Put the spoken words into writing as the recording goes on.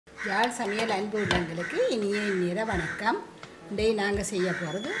யாழ் சமையல் அன்பு உள்ளங்களுக்கு இனிய இந்நேர வணக்கம். இன்றைய நாங்கள் செய்ய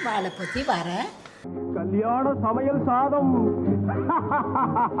போகிறது வாழைப்பூ வரை. கல்யாண சமையல் சாதம்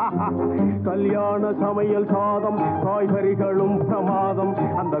கல்யாண சமையல் சாதம் காய்கறிகளும் பிரமாதம்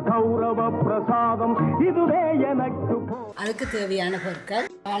அந்த கௌரவ பிரசாதம் இதுவே எனக்கு. அதுக்கு தேவையான பொருட்கள்: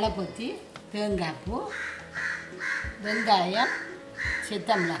 வாழைப்பூ, தேங்காய் பூ, வெங்காயம், சித்த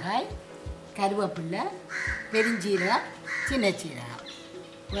மிளகாய், கருவேப்பிலை, பெருஞ்சீரகம், சின்ன சீரகம்.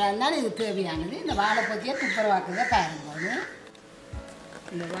 அதனால் இது தேவையானது. இந்த வாழைப்பூச்சியை துப்புரவாக்குறத பாருங்க.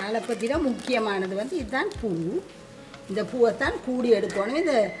 இந்த வாழைப்பூச்சியில் முக்கியமானது இதுதான் பூ. இந்த பூவைத்தான் கூடி எடுக்கணும்.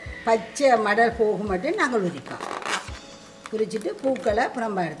 இந்த பச்சை மடல் போக மட்டும் நாங்கள் உரிப்போம். உரிச்சிட்டு பூக்களை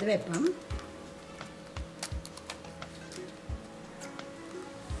புறம்பா எடுத்து வைப்போம்.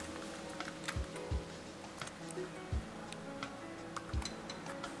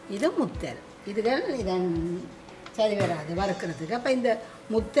 இது முத்தல். இதுகள் இதன் சரி வராது வறுக்கிறதுக்கு. அப்போ இந்த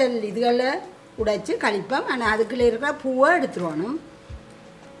முத்தல் இதுகளை உடைச்சி கழிப்போம். ஆனால் அதுக்குள்ளே இருக்கிற பூவை எடுத்துருவணும்.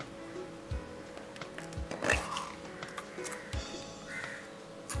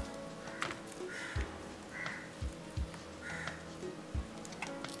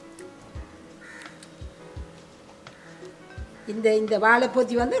 இந்த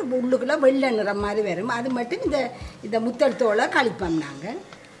வாழைப்பூச்சி உள்ளுக்குள்ளே வெள்ளை நிறம் மாதிரி வரும். அது மட்டும் இந்த முத்தல் தோலை கழிப்போம் நாங்கள்.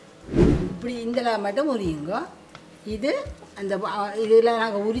 இப்படி இதில் மட்டும் உரியுங்க. இது அந்த இதில்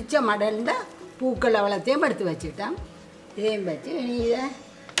நாங்கள் உரித்த மடல்ல பூக்கள் அவ்வளோத்தையும் எடுத்து வச்சுட்டோம். இதையும் வச்சு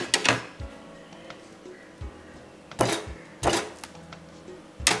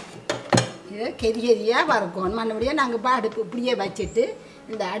இதை கெதியாக வறுக்கணும். மற்றபடியாக நாங்கள் இப்போ அடுப்பு இப்படியே வச்சுட்டு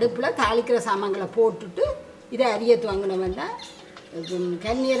இந்த அடுப்பில் தாளிக்கிற சாமான்களை போட்டுட்டு இதை அரிய துவங்கினோம்னா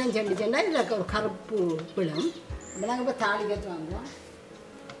கண்ணீரம் செண்டுச்சுன்னா இதில் ஒரு கருப்பு விழும். அப்போ நாங்கள் இப்போ தாளிக்க துவங்குவோம்.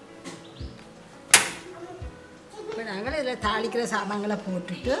 இப்போ நாங்கள் இதில் தாளிக்கிற சாமான்களை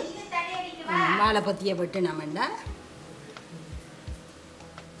போட்டுட்டு வாழைப்பூச்சியை போட்டு நம்மண்டா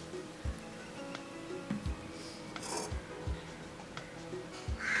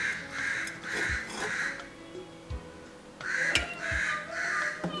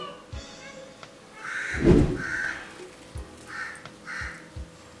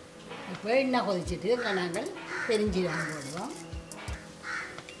இப்போ எண்ணெய் கொதிச்சுட்டு இதில் நாங்கள் பெருஞ்சீரகம் போடுவோம்,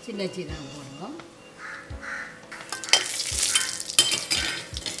 சின்ன சீரகம் போடுவோம்,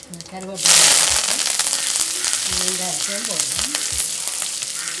 கருவேப்பிலை, வெங்காயத்தையும் போடுவோம்.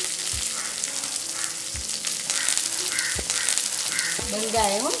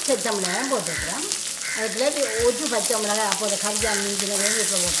 வெங்காயமும் சித்த மிளகாயும் போட்டுக்கிறோம். அதுக்குள்ள ஒரு பச்சை மிளகாய் அப்போது கரியா மீதின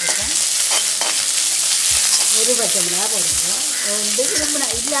வேண்டியத்தில் போட்டுருக்கோம். ஒரு பச்சை மிளகாய் போட்டுக்கிறோம். விரும்பினா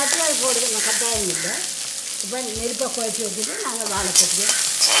இல்லாட்டி அது போடுறது கட்டாயம் இல்லை. இப்போ நெருப்பை குழச்சி வச்சுட்டு நாங்கள் வாழைப்பூச்சியை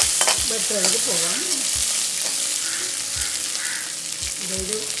வெட்டுறதுக்கு போவோம்.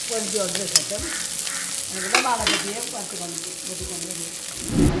 இது கொஞ்சம் ஒன்று சட்டம் அதுக்குள்ள வாழைப்பூச்சியை வெட்டிக்கொண்டு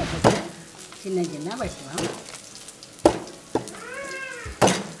வாழைப்பூச்சியை சின்ன சின்ன வெட்டுவோம்.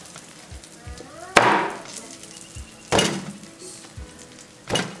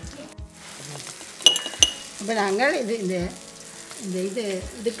 இப்போ நாங்கள்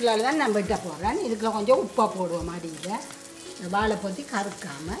இதுக்குள்ளால தான் நான் வெட்ட போடுறேன். இதுக்குள்ள கொஞ்சம் உப்பை போடுவோம். அடியில் இந்த வாழைப்பூச்சி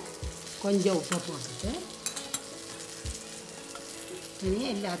கறுக்காமல் கொஞ்சம் உப்பை போட்டுட்டு இனி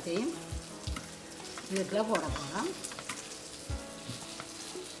எல்லாத்தையும் இதுக்குள்ள போட போகிறோம்.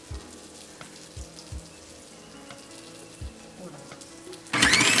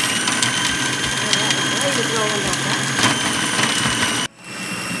 இதுக்குள்ள ஒன்றாக்க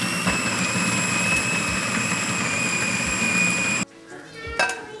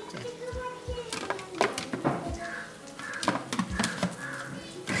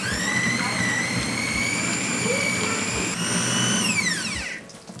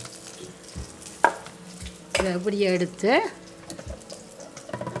இப்படியே எடுத்து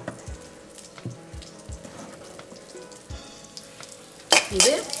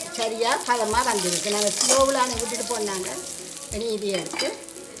இது சரியாக பதமாக வந்துருக்கு. நாங்கள் ஸ்லோவில் விட்டுட்டு போனாங்க. இனி இதையே எடுத்து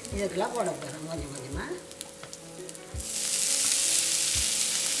இதுக்கெல்லாம் போட போகிறோம் கொஞ்சம் கொஞ்சமாக.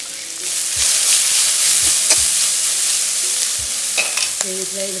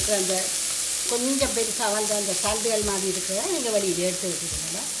 இதுக்குள்ள இருக்கிற அந்த கொஞ்சம் பெருசாக அந்த சல்டுகள் மாதிரி இருக்கிற நீங்கள் வெளியே எடுத்து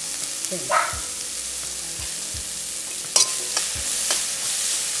வச்சுக்கோங்க. சரி,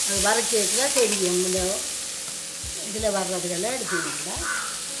 அது வரைக்கிறதுல தெரியும். இந்த இதில் வர்றதுக்கெல்லாம் எடுத்துக்கிட்டா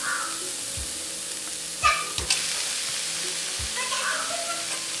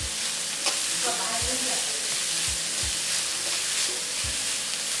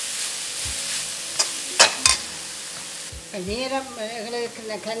நேரம்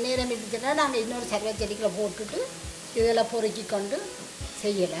எங்களுக்கு கண்ணீரம் இருந்துச்சுன்னா நாங்கள் இன்னொரு சர்வச்செடிகளை போட்டுட்டு இதெல்லாம் பொறுக்கி கொண்டு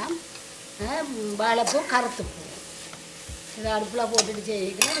செய்யலாம். வாழைப்பூ கருத்துப்பூ இதை அடுப்பில் போட்டுட்டு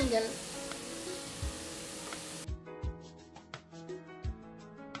செய்யலாம். நீங்கள்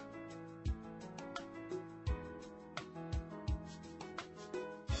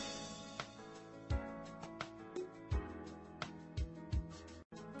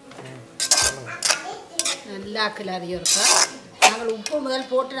நல்லா கிளறியும் இருக்கோம். நாங்கள் உப்பு முதல்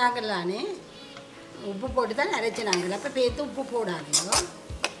போட்டு நாங்கள் தானே உப்பு போட்டு தான் அரைச்சி நாங்கள் அப்போ பேர்த்து உப்பு போடாதீங்க.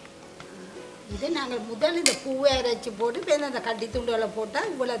 இது நாங்கள் முதல் இந்த பூவை அரைச்சி போட்டு பேர் அந்த கட்டி துண்டுகளை போட்டால்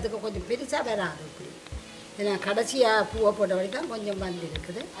இவ்வளோத்துக்கு கொஞ்சம் பெருசாக வராது. இப்படி இது நான் கடைசியாக பூவை போட்ட வரைக்கும் கொஞ்சம் வந்து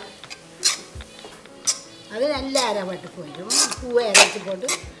இருக்குது. அது நல்லா அரைப்பட்டு போயிடும். பூவை அரைச்சி போட்டு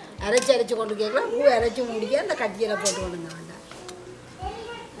அரைச்சி கொண்டு கேட்கலாம். பூவை அரைச்சி மூடிக்க அந்த கட்டியில் போட்டு கொண்டுங்க வேண்டாம்.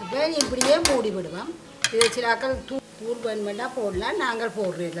 அப்போ இப்படியே மூடி விடுவோம். இது சிலாக்கள் தூள் வேணுமெண்டா போடலாம். நாங்கள்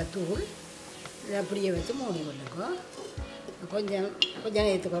போடுறதில்ல தூள். இது அப்படியே வச்சு மூடி விடுங்க. கொஞ்சம்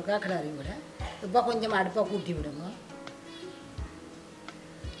நேரத்துக்கு கிளறி விட. இப்போ கொஞ்சம் அடுப்பை கூட்டி விடுங்க.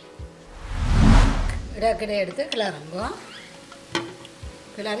 இடக்கிட எடுத்து கிளறுங்க.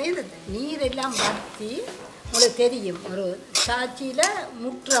 கிளறி இந்த நீர் எல்லாம் வற்றி உங்களுக்கு தெரியும். ஒரு சாட்சியில்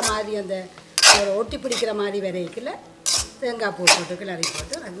முட்டுற மாதிரி அந்த ஒரு ஒட்டி பிடிக்கிற மாதிரி வரைக்கில் தேங்காய் போட்டு கிளறி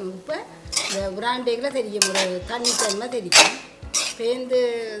போட்டு அது இப்போ இந்த உராண்டைகளை தெரியும். ஒரு தண்ணி தன்மை தெரியும். பேருந்து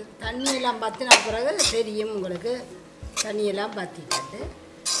தண்ணியெல்லாம் பற்றின பிறகு தெரியும் உங்களுக்கு. தண்ணியெல்லாம் பற்றிட்டு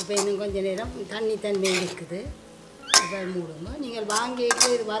இப்போ இன்னும் கொஞ்சம் நேரம் தன்மை இருக்குது. இப்போ மூடுங்க. நீங்கள் வாங்கிட்டு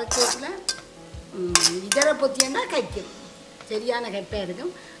இது வரைச்சதுல இதரை பொத்தியன்னா கைக்கும் சரியான கைப்பாக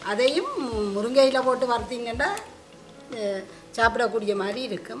இருக்கும். அதையும் முருங்கையில் போட்டு வறுத்தீங்கன்னா சாப்பிடக்கூடிய மாதிரி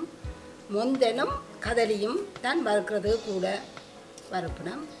இருக்கும். முந்தனும் கதலியும் தான் வறுக்கிறது கூட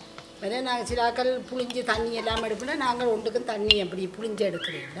வறுப்பினோம். வேறு நாங்கள் சிலாக்கள் புளிஞ்சு தண்ணி எல்லாம் எடுப்பினா நாங்கள் ஒன்றுக்கும் தண்ணி அப்படி புளிஞ்சு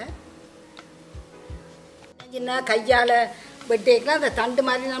எடுக்கிறதில்ல. சின்ன கையால் வெட்டிக்கலாம். அந்த தண்டு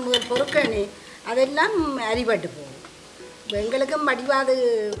மாதிரி நம்ம பொறுக்கணி அதெல்லாம் அரிபட்டு போகும். எங்களுக்கும் வடிவாது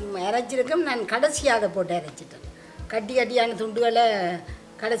அரைச்சிருக்கும். நான் கடைசியாக அதை போட்டு அரைச்சிட்டேன். கட்டியான துண்டுகளை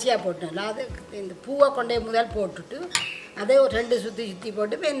கடைசியாக போட்டேன். அது இந்த பூவை கொண்டே முதல் போட்டுட்டு அதை ஒரு 2 சுற்றி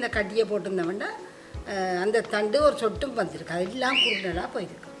போட்டு இப்போ இந்த கட்டியை போட்டிருந்தோம்னா அந்த தண்டு ஒரு சொட்டும் வந்துருக்கு. அதெல்லாம் குருடலாக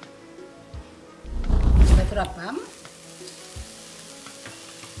போயிருக்கு. சுரப்பம்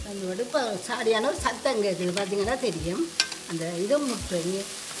அதோடு இப்போ சாடியான ஒரு சத்தம் கேட்குது. பார்த்தீங்கன்னா தெரியும். அந்த இதை முட்டுங்க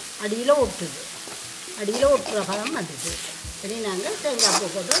அடியில் ஒட்டுது. அடியில் ஒட்டுற பழம் வந்துது. சரி நாங்கள் தேங்காய் பூ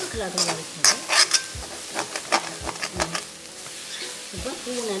போட்டு ஒரு கிலோ வரைக்கும் இப்போ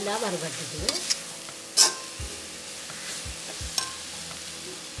பூ நல்லா வறுபட்டுது.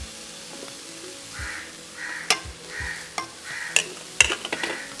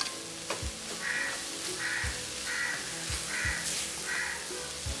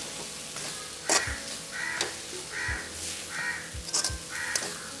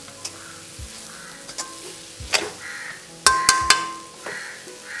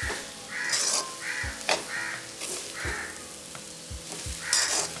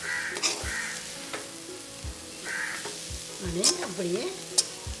 அப்படியே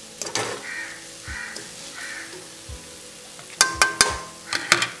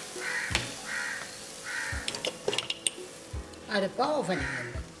அடுப்பை ஆஃப்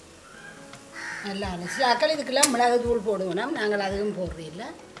பண்ணிக்கணும். நல்லா சிலாக்கள் இதுக்கெல்லாம் மிளகு தூள் போடுவோம். நாங்கள் அதுவும் போடுறதில்லை.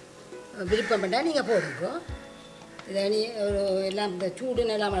 விருப்பம் பண்ணால் நீங்கள் போடுங்க. இதை நீ ஒரு எல்லாம் இந்த சூடு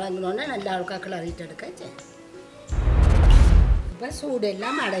நல்லா வழங்கணுன்னா நல்லா அழுக்காக்கள் அழிட்டு எடுக்க. இப்போ சூடு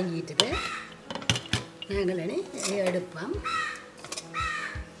எல்லாம் அடங்கிட்டுது. நாங்கள் எடுப்போம்.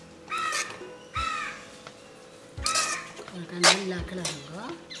 நல்லா கிளறுங்க.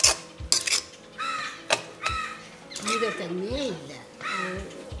 ஈரத்தன்மையே இல்லை.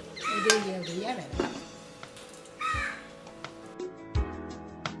 உதவியாக